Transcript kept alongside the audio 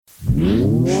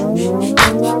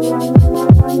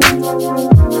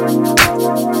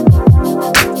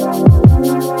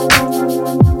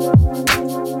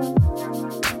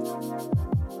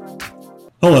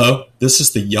Hello, this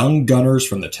is the Young Gunners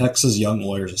from the Texas Young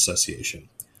Lawyers Association.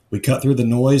 We cut through the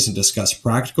noise and discuss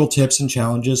practical tips and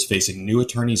challenges facing new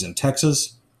attorneys in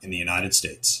Texas and the United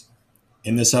States.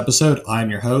 In this episode, I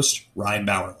am your host, Ryan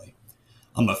Bowerly.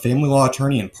 I'm a family law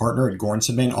attorney and partner at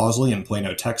Goranson Bain Ausley in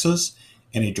Plano, Texas,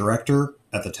 and a director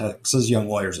at the Texas Young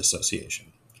Lawyers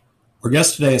Association. Our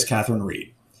guest today is Catherine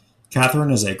Reed.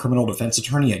 Catherine is a criminal defense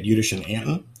attorney at Udish and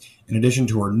Anton. In addition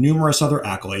to her numerous other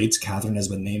accolades, Catherine has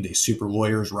been named a Super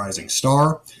Lawyers Rising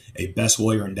Star, a Best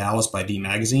Lawyer in Dallas by D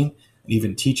Magazine, and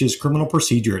even teaches criminal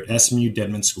procedure at SMU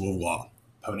Dedman School of Law.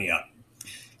 Pony up.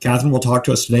 Catherine will talk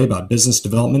to us today about business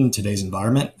development in today's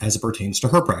environment as it pertains to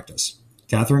her practice.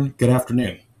 Catherine, good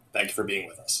afternoon. Thank you for being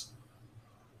with us.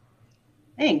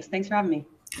 Thanks for having me.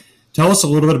 Tell us a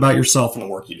little bit about yourself and the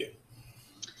work you do.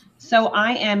 So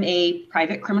I am a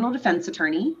private criminal defense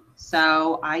attorney.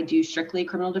 So I do strictly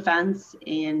criminal defense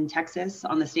in Texas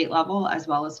on the state level, as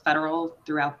well as federal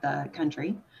throughout the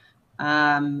country.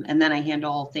 And then I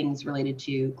handle things related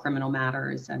to criminal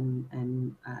matters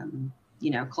and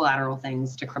collateral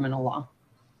things to criminal law.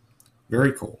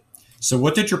 Very cool. So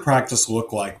what did your practice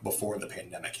look like before the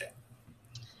pandemic hit?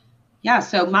 Yeah,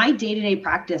 so my day-to-day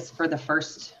practice for the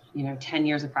first, 10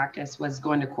 years of practice was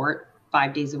going to court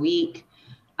 5 days a week,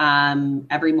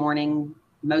 every morning,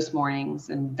 most mornings,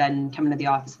 and then coming to the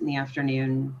office in the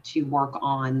afternoon to work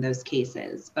on those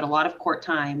cases. But a lot of court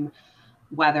time,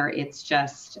 whether it's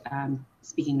just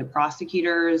speaking to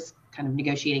prosecutors, kind of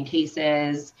negotiating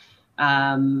cases,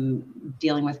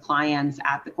 dealing with clients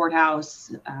at the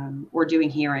courthouse, or doing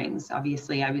hearings.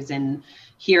 Obviously, I was in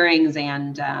hearings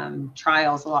and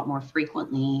trials a lot more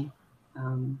frequently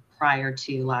prior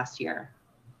to last year.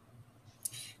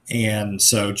 And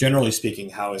so generally speaking,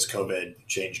 how has COVID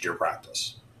changed your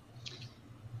practice?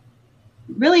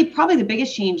 Really, probably the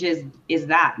biggest change is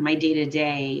that my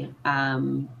day-to-day,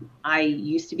 I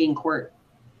used to be in court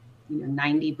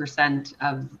 90%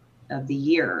 of the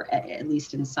year, at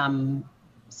least for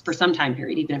some time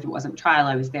period. Even if it wasn't trial,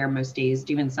 I was there most days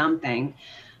doing something.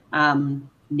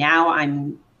 Now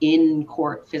I'm in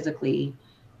court physically.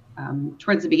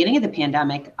 Towards the beginning of the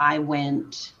pandemic, I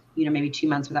went, maybe 2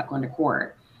 months without going to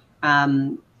court.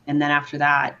 And then after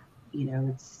that,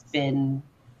 it's been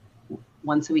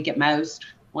once a week at most,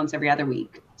 once every other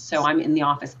week. So I'm in the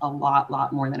office a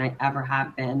lot more than I ever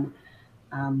have been,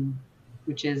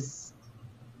 which has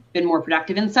been more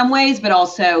productive in some ways, but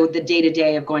also the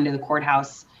day-to-day of going to the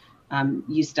courthouse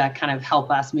used to kind of help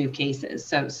us move cases.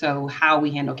 So how we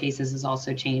handle cases has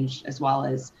also changed, as well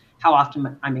as how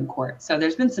often I'm in court. So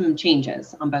there's been some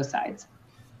changes on both sides.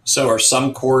 So are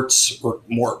some courts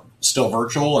more still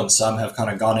virtual and some have kind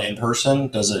of gone in person?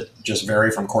 Does it just vary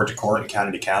from court to court and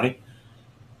county to county?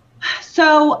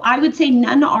 So I would say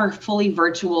none are fully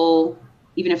virtual,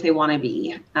 even if they want to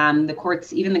be. The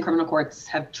courts, even the criminal courts,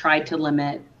 have tried to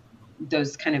limit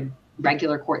those kind of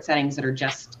regular court settings that are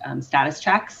just status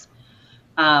checks.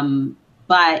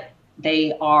 But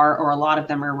they are, or a lot of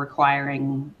them are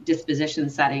requiring disposition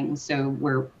settings. So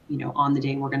we're, on the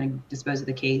day we're going to dispose of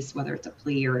the case, whether it's a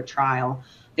plea or a trial,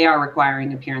 they are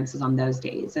requiring appearances on those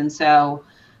days. And so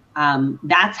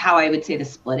that's how I would say the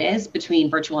split is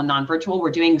between virtual and non-virtual. We're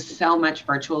doing so much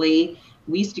virtually.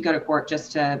 We used to go to court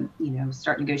just to,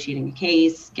 start negotiating a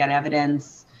case, get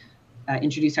evidence,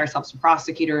 introduce ourselves to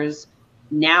prosecutors.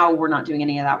 Now we're not doing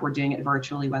any of that. We're doing it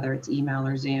virtually, whether it's email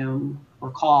or Zoom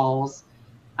or calls.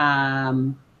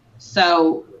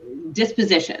 So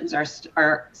dispositions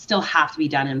are still have to be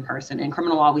done in person. In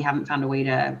criminal law, we haven't found a way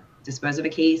to dispose of a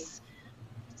case,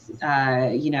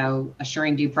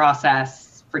 assuring due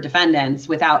process for defendants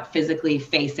without physically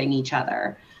facing each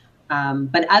other.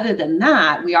 But other than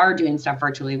that, we are doing stuff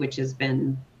virtually, which has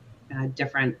been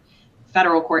different.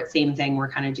 Federal court, same thing. We're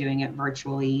kind of doing it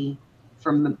virtually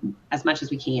from as much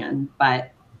as we can,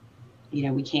 but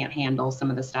we can't handle some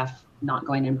of the stuff not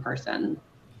going in person.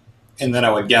 And then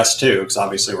I would guess too, because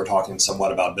obviously we're talking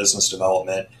somewhat about business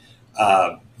development,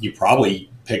 you probably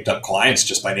picked up clients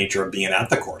just by nature of being at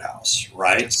the courthouse,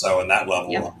 right? So in that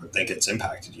level, yep. I would think it's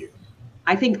impacted you.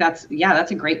 I think that's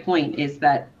a great point, is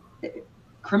that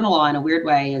criminal law in a weird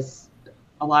way is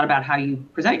a lot about how you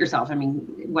present yourself. I mean,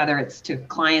 whether it's to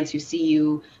clients who see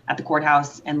you at the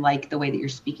courthouse and like the way that you're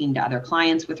speaking to other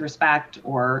clients with respect,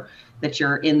 or that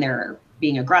you're in there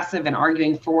being aggressive and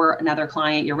arguing for another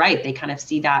client. You're right. They kind of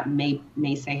see that and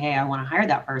may say, hey, I want to hire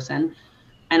that person.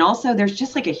 And also there's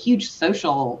just like a huge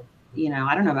social,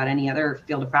 I don't know about any other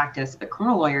field of practice, but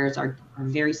criminal lawyers are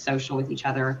very social with each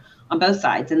other on both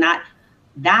sides. And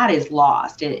that is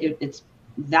lost. It's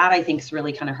that I think has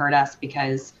really kind of hurt us,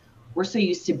 because we're so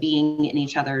used to being in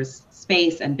each other's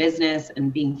space and business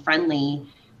and being friendly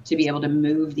to be able to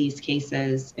move these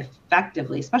cases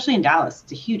effectively, especially in Dallas.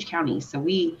 It's a huge county. So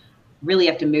we really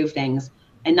have to move things,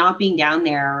 and not being down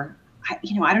there. I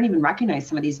don't even recognize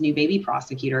some of these new baby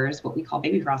prosecutors, what we call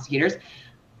baby prosecutors,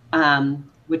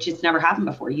 which has never happened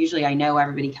before. Usually I know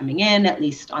everybody coming in, at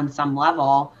least on some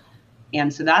level.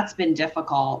 And so that's been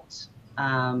difficult,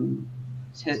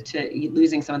 to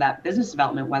losing some of that business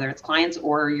development, whether it's clients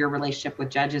or your relationship with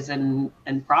judges and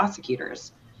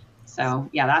prosecutors. So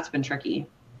yeah, that's been tricky.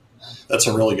 That's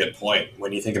a really good point.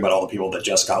 When you think about all the people that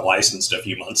just got licensed a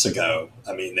few months ago,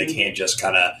 I mean, they can't just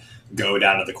kind of go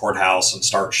down to the courthouse and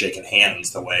start shaking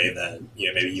hands the way that,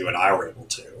 maybe you and I were able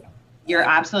to. You're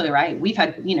absolutely right. We've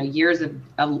had, years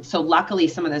of, so luckily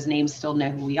some of those names still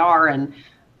know who we are and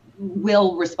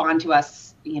will respond to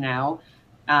us, but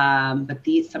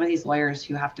some of these lawyers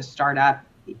who have to start up,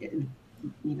 they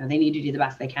need to do the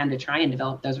best they can to try and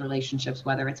develop those relationships,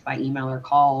 whether it's by email or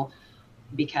call,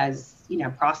 because,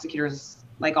 prosecutors,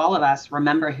 like all of us,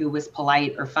 remember who was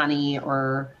polite or funny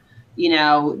or,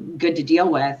 good to deal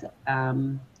with,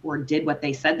 or did what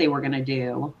they said they were going to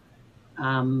do.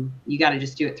 You got to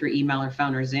just do it through email or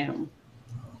phone or Zoom.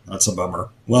 That's a bummer.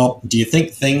 Well, do you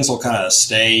think things will kind of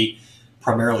stay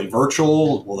primarily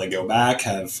virtual? Will they go back?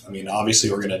 Obviously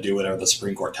we're going to do whatever the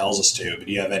Supreme Court tells us to, but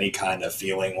do you have any kind of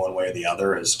feeling one way or the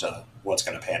other as to what's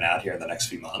going to pan out here in the next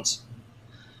few months?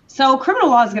 So criminal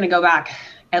law is going to go back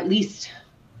at least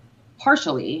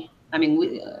partially.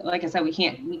 Like I said, we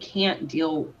can't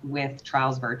deal with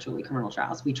trials virtually, criminal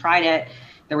trials. We tried it.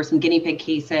 There were some guinea pig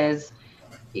cases.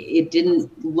 It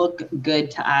didn't look good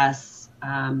to us.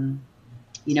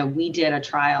 We did a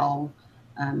trial,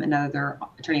 another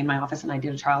attorney in my office and I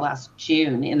did a trial last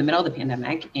June in the middle of the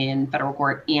pandemic in federal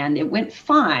court, and it went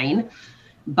fine.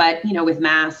 But, with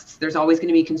masks, there's always going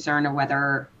to be concern of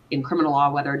whether in criminal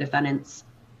law, whether defendants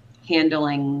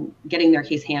getting their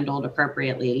case handled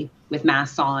appropriately with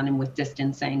masks on and with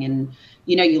distancing. And,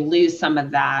 you lose some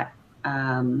of that,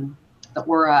 the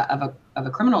aura of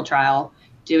a criminal trial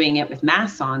doing it with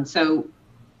masks on. So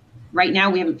right now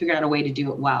we haven't figured out a way to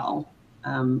do it well,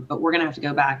 but we're going to have to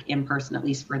go back in person, at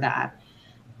least for that.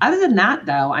 Other than that,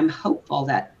 though, I'm hopeful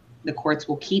that the courts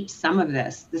will keep some of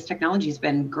this. This technology has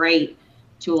been great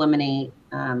to eliminate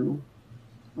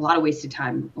a lot of wasted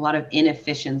time, a lot of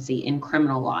inefficiency in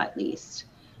criminal law, at least.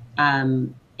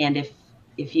 And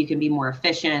if you can be more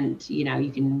efficient,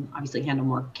 you can obviously handle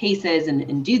more cases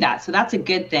and do that. So that's a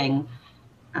good thing.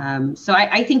 So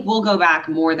I think we'll go back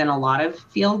more than a lot of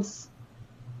fields,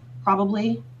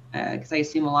 probably, because I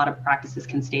assume a lot of practices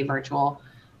can stay virtual.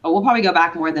 But we'll probably go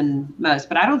back more than most.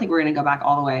 But I don't think we're going to go back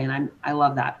all the way, and I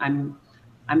love that. I'm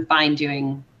fine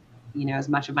doing, as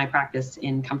much of my practice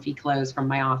in comfy clothes from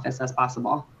my office as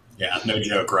possible. Yeah, no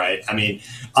joke, right?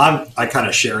 I kind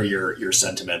of share your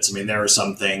sentiments. There are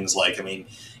some things like,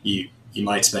 you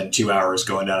might spend 2 hours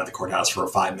going down to the courthouse for a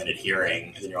 5-minute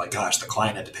hearing, and then you're like, gosh, the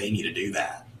client had to pay me to do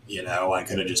that. I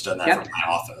could have just done that from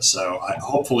my office. So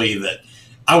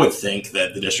I would think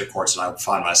that the district courts that I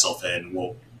find myself in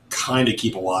will kind of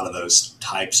keep a lot of those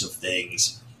types of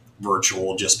things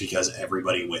virtual, just because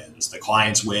everybody wins. The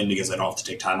clients win because they don't have to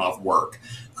take time off work.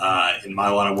 In my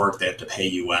line of work, they have to pay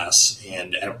US,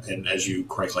 and as you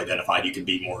correctly identified, you can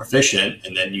be more efficient,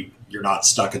 and then you're not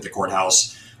stuck at the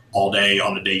courthouse all day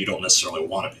on a day you don't necessarily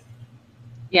want to be.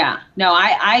 Yeah, no,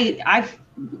 I've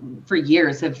for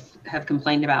years have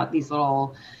complained about these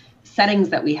little settings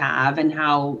that we have and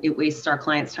how it wastes our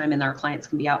clients' time, and our clients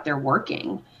can be out there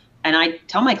working. And I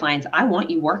tell my clients, I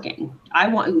want you working. I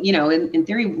want, in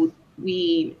theory,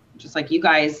 we, just like you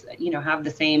guys, have the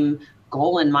same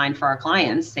goal in mind for our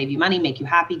clients: save you money, make you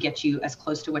happy, get you as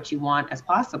close to what you want as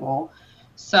possible.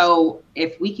 So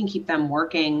if we can keep them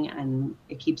working and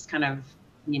it keeps kind of,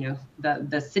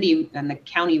 the city and the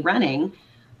county running,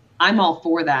 I'm all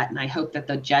for that. And I hope that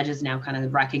the judges now kind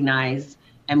of recognize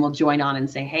and will join on and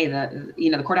say, hey,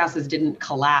 the courthouses didn't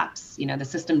collapse. The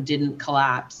system didn't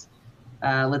collapse.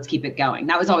 Let's keep it going.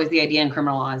 That was always the idea in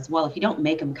criminal law as well. If you don't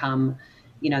make them come,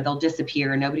 they'll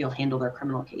disappear. Nobody will handle their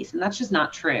criminal case. And that's just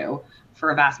not true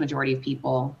for a vast majority of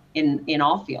people in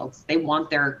all fields. They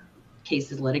want their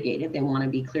cases litigated. They want to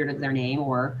be cleared of their name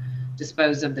or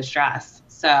dispose of the stress.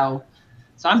 So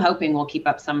I'm hoping we'll keep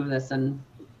up some of this and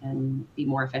be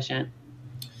more efficient.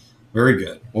 Very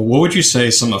good. Well, what would you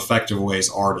say some effective ways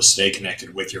are to stay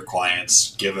connected with your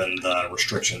clients given the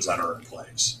restrictions that are in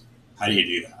place? How do you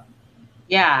do that?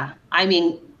 Yeah,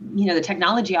 the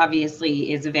technology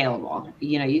obviously is available.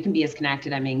 You can be as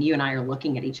connected. You and I are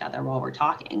looking at each other while we're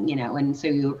talking, and so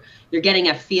you're getting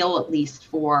a feel at least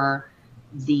for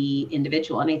the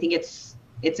individual. And I think it's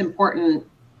important,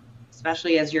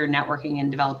 especially as you're networking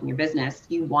and developing your business.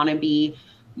 You want to be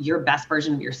your best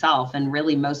version of yourself. And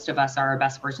really, most of us are our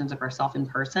best versions of ourselves in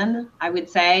person, I would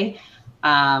say.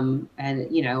 And,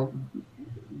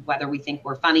 whether we think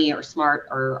we're funny or smart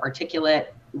or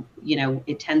articulate,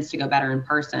 it tends to go better in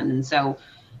person. And so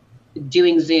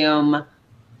doing Zoom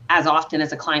as often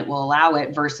as a client will allow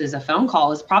it versus a phone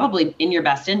call is probably in your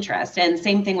best interest. And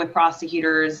same thing with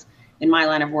prosecutors in my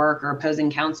line of work or opposing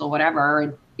counsel,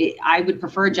 whatever. I would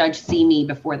prefer a judge see me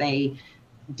before they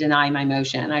deny my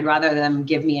motion. I'd rather them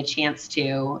give me a chance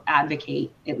to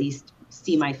advocate, at least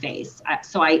see my face.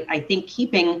 So I think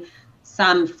keeping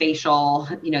some facial,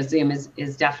 Zoom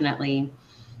is definitely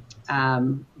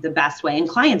the best way, and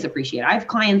clients appreciate it. I have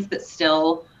clients that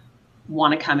still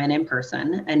want to come in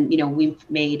person, and we've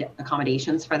made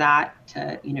accommodations for that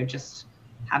to just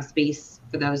have space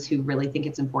for those who really think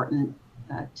it's important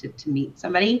to meet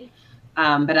somebody.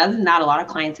 But other than that, a lot of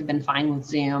clients have been fine with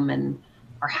Zoom and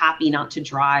are happy not to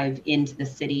drive into the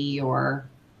city or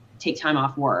take time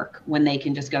off work when they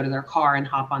can just go to their car and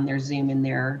hop on their Zoom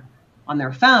on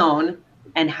their phone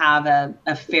and have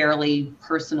a fairly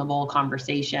personable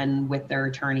conversation with their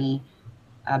attorney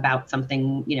about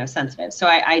something, sensitive. So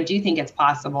I do think it's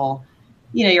possible.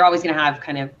 You're always going to have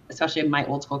kind of, especially my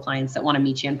old school clients that want to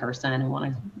meet you in person and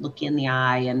want to look you in the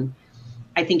eye. And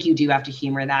I think you do have to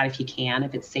humor that if you can,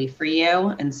 if it's safe for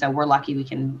you. And so we're lucky we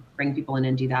can bring people in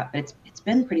and do that. But it's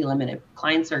been pretty limited.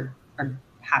 Clients are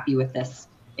happy with this,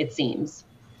 it seems.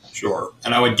 Sure.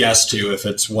 And I would guess too, if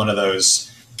it's one of those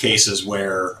cases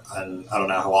where, and I don't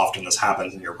know how often this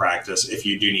happens in your practice, if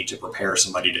you do need to prepare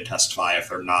somebody to testify, if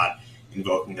they're not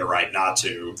invoking their right not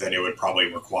to, then it would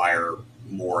probably require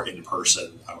more in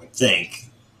person, I would think.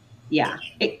 Yeah,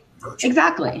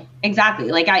 exactly.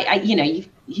 Like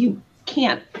you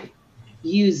can't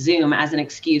use Zoom as an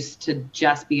excuse to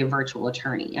just be a virtual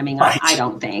attorney. I mean, right. I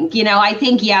don't think, I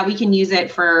think, we can use it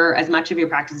for as much of your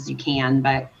practice as you can,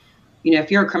 but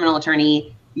if you're a criminal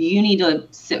attorney, you need to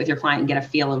sit with your client and get a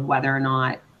feel of whether or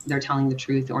not they're telling the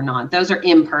truth or not. Those are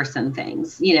in-person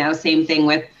things, same thing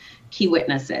with key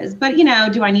witnesses. But,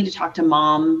 do I need to talk to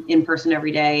mom in person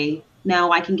every day?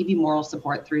 No, I can give you moral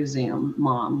support through Zoom,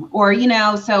 mom. Or,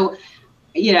 so,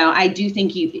 I do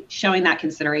think showing that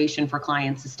consideration for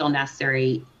clients is still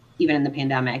necessary, even in the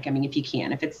pandemic. I mean, if you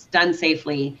can, if it's done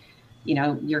safely,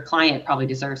 your client probably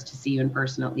deserves to see you in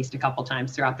person at least a couple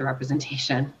times throughout the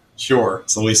representation. Sure.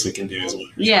 It's the least we can do as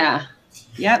lawyers. Yeah.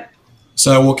 Yep.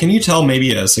 So, well, can you tell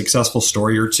maybe a successful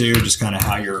story or two, just kind of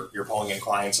how you're pulling in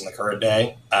clients in the current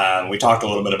day? We talked a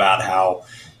little bit about how,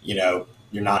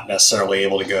 you're not necessarily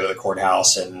able to go to the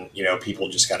courthouse and, people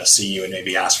just kind of see you and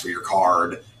maybe ask for your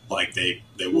card like they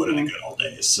would in the good old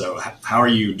days. So how are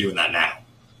you doing that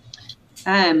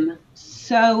now?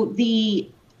 So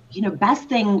the, best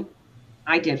thing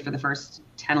I did for the first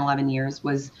 10, 11 years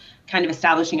was kind of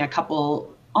establishing a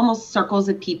couple almost circles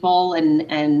of people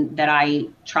and that I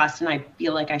trust and I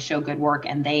feel like I show good work,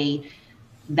 and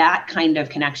that kind of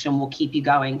connection will keep you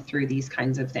going through these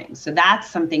kinds of things. So that's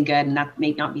something good, and that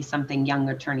may not be something young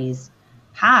attorneys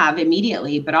have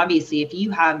immediately, but obviously if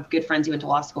you have good friends you went to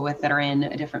law school with that are in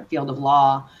a different field of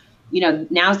law,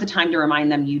 now's the time to remind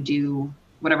them you do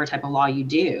whatever type of law you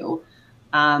do,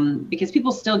 because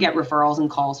people still get referrals and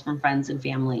calls from friends and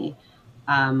family.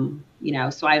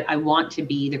 So I want to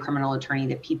be the criminal attorney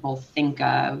that people think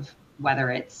of,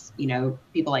 whether it's,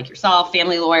 people like yourself,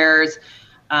 family lawyers,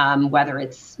 whether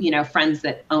it's, friends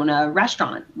that own a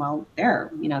restaurant. Well,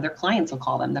 their clients will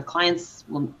call them. The clients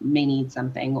may need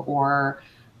something, or,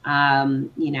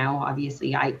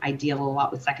 obviously I deal a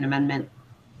lot with Second Amendment,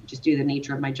 just due to the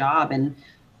nature of my job. And,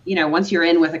 once you're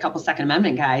in with a couple Second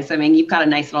Amendment guys, I mean, you've got a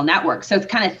nice little network. So it's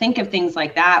kind of think of things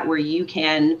like that where you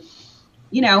can,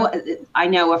 I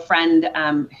know a friend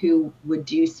who would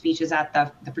do speeches at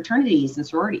the fraternities and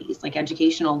sororities, like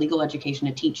legal education,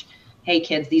 to teach, hey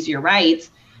kids, these are your rights.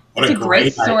 It's a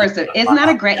great source. Isn't that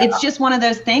a great, it's just one of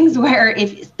those things where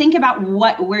think about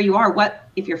where you are,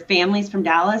 if your family's from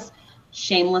Dallas,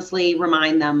 shamelessly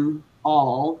remind them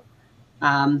all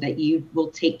that you will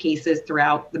take cases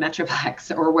throughout the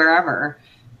Metroplex or wherever.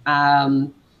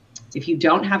 If you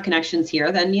don't have connections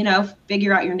here, then,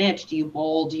 figure out your niche. Do you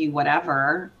bowl? Do you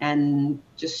whatever? And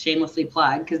just shamelessly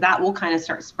plug, because that will kind of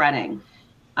start spreading.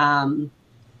 And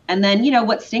then,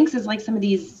 what stinks is like some of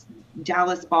these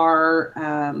Dallas bar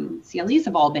CLEs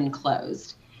have all been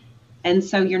closed. And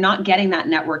so you're not getting that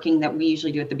networking that we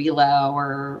usually do at the Below,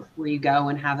 or where you go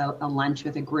and have a lunch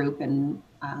with a group and,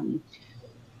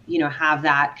 have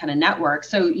that kind of network.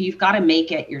 So you've got to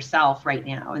make it yourself right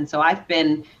now. And so I've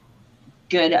been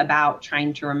good about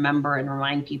trying to remember and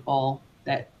remind people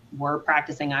that we're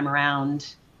practicing, I'm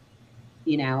around,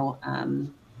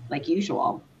 like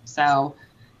usual. So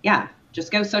yeah,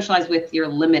 just go socialize with your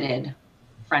limited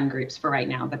friend groups for right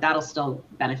now, but that'll still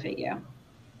benefit you.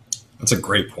 That's a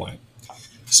great point.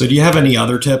 So do you have any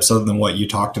other tips other than what you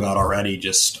talked about already,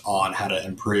 just on how to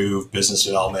improve business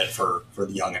development for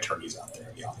the young attorneys out there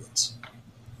in the audience?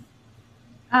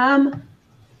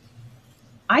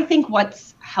 I think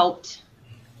what's helped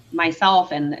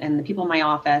myself and the people in my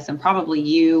office and probably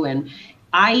you, and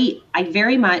I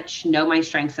very much know my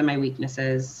strengths and my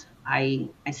weaknesses. I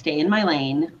stay in my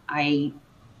lane. I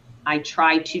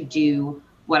try to do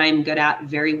what I'm good at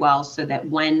very well, so that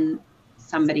when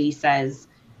somebody says,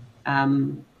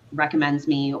 recommends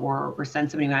me or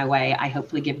sends somebody my way, I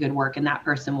hopefully give good work, and that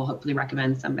person will hopefully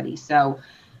recommend somebody. So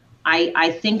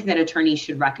I think that attorneys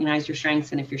should recognize your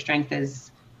strengths. And if your strength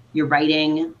is your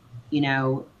writing,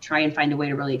 try and find a way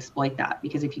to really exploit that.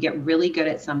 Because if you get really good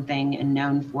at something and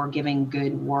known for giving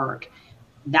good work,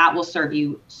 that will serve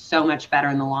you so much better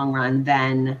in the long run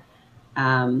than,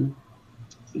 I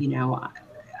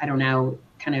don't know,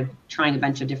 kind of trying a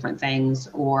bunch of different things,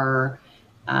 or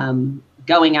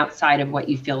going outside of what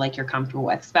you feel like you're comfortable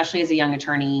with. Especially as a young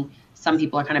attorney, some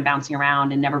people are kind of bouncing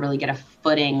around and never really get a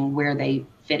footing where they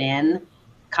fit in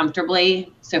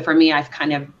comfortably. So for me, I've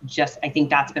kind of I think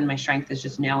that's been my strength, is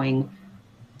just knowing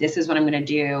this is what I'm going to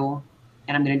do,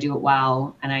 and I'm going to do it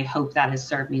well. And I hope that has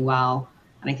served me well.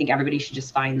 And I think everybody should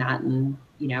just find that and,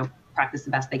 practice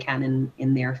the best they can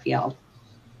in their field.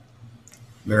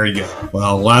 Very good.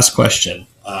 Well, last question.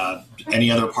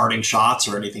 Any other parting shots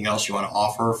or anything else you want to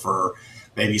offer for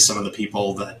maybe some of the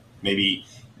people that maybe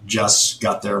just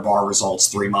got their bar results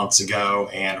 3 months ago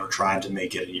and are trying to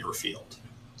make it in your field?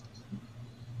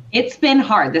 It's been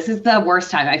hard. This is the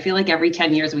worst time. I feel like every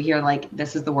 10 years we hear like,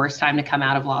 this is the worst time to come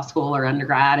out of law school or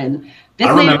undergrad. And this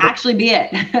may actually be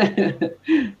it.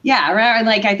 Yeah. Right.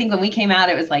 Like, I think when we came out,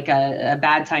 it was like a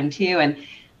bad time too. And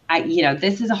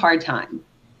this is a hard time.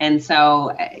 And so,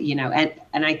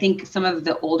 and I think some of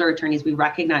the older attorneys, we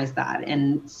recognize that.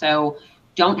 And so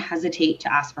don't hesitate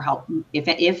to ask for help.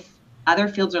 If other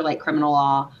fields are like criminal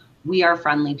law, we are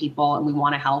friendly people and we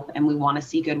want to help and we want to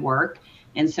see good work.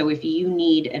 And so if you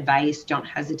need advice, don't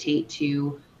hesitate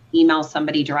to email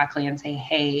somebody directly and say,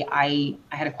 hey, I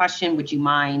had a question. Would you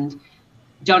mind?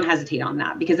 Don't hesitate on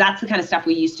that, because that's the kind of stuff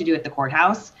we used to do at the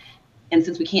courthouse. And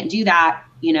since we can't do that,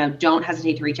 don't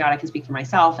hesitate to reach out. I can speak for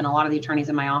myself and a lot of the attorneys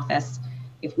in my office.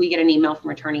 If we get an email from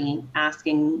an attorney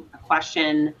asking a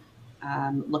question,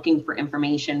 looking for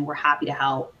information, we're happy to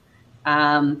help.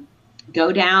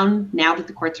 Go down now that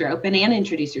the courts are open and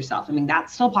introduce yourself. I mean,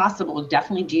 that's still possible.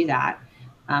 Definitely do that.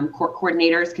 Court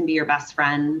coordinators can be your best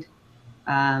friend.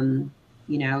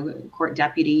 Court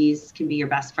deputies can be your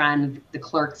best friend. The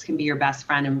clerks can be your best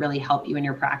friend and really help you in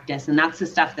your practice. And that's the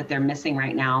stuff that they're missing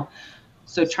right now.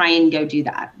 So try and go do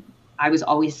that. I was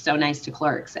always so nice to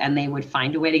clerks, and they would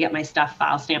find a way to get my stuff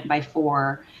file stamped by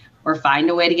 4, or find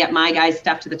a way to get my guy's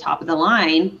stuff to the top of the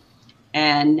line.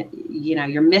 And,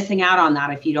 you're missing out on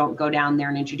that if you don't go down there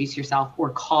and introduce yourself, or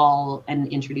call and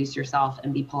introduce yourself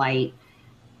and be polite.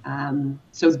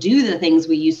 So do the things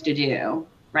we used to do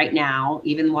right now,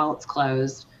 even while it's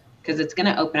closed, because it's going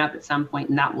to open up at some point,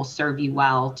 and that will serve you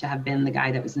well to have been the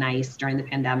guy that was nice during the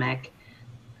pandemic,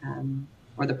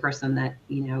 or the person that,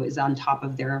 is on top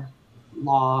of their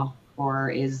law or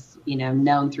is,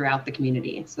 known throughout the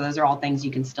community. So those are all things you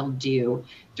can still do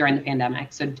during the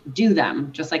pandemic. So do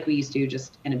them just like we used to,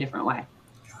 just in a different way.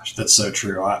 Gosh, that's so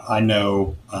true. I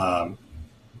know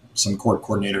some court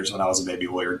coordinators when I was a baby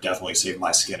lawyer definitely saved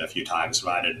my skin a few times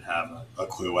when I didn't have a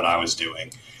clue what I was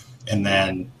doing. And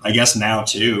then I guess now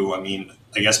too,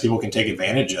 I guess people can take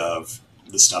advantage of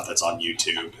the stuff that's on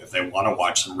YouTube if they want to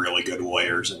watch some really good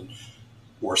lawyers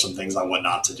or some things on what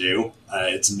not to do.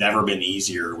 It's never been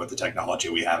easier with the technology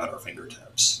we have at our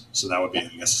fingertips. So that would be, I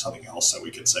guess, something else that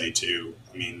we could say too.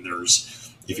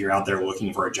 If you're out there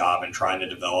looking for a job and trying to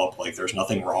develop, there's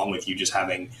nothing wrong with you just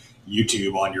having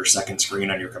YouTube on your second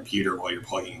screen on your computer while you're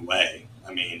plugging away.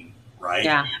 Right?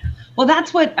 Yeah. Well,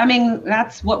 that's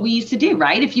what we used to do,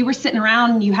 right? If you were sitting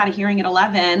around and you had a hearing at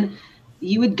 11,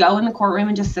 you would go in the courtroom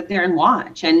and just sit there and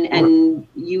watch, and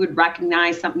you would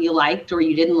recognize something you liked or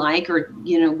you didn't like, or,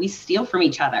 we steal from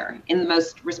each other in the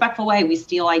most respectful way. We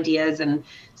steal ideas and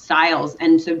styles.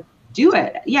 And so do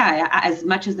it. Yeah. As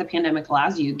much as the pandemic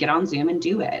allows you, get on Zoom and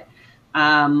do it.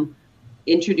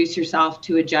 Introduce yourself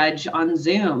to a judge on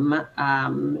Zoom,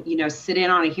 sit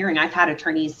in on a hearing. I've had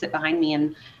attorneys sit behind me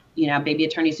and, baby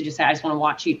attorneys who just say, I just want to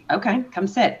watch you. Okay, come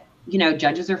sit.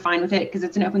 Judges are fine with it because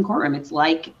it's an open courtroom. It's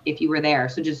like if you were there.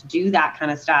 So just do that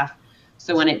kind of stuff.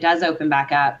 So when it does open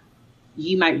back up,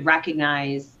 you might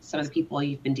recognize some of the people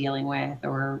you've been dealing with,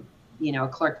 or, a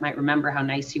clerk might remember how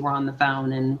nice you were on the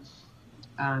phone.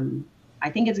 I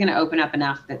think it's going to open up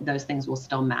enough that those things will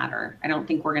still matter. I don't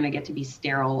think we're going to get to be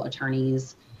sterile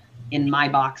attorneys in my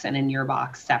box and in your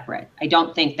box separate. I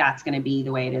don't think that's going to be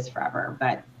the way it is forever,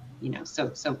 but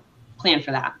so plan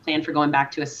for that. Plan for going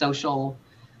back to a social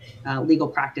legal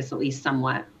practice, at least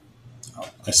somewhat.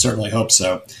 I certainly hope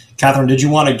so. Catherine, did you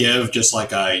want to give just like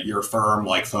your firm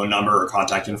phone number or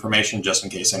contact information just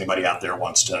in case anybody out there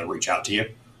wants to reach out to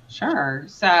you? Sure.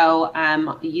 So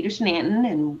Yiddish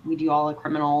Nanton, and we do all the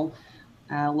criminal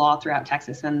law throughout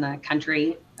Texas and the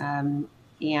country.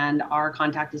 And our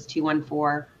contact is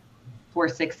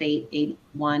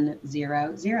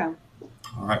 214-468-8100.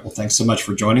 All right. Well, thanks so much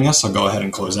for joining us. I'll go ahead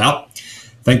and close out.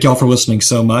 Thank you all for listening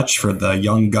so much for the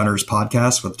Young Gunners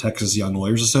podcast with Texas Young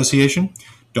Lawyers Association.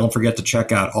 Don't forget to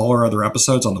check out all our other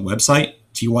episodes on the website,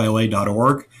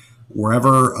 tyla.org,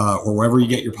 wherever you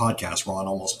get your podcasts. We're on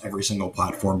almost every single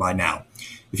platform by now.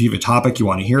 If you have a topic you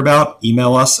want to hear about,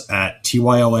 email us at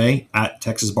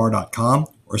tyla@texasbar.com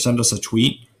or send us a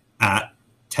tweet at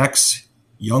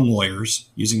TexYoungLawyers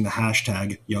using the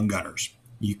hashtag YoungGunners.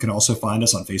 You can also find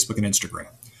us on Facebook and Instagram.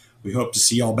 We hope to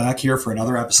see y'all back here for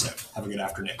another episode. Have a good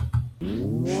afternoon.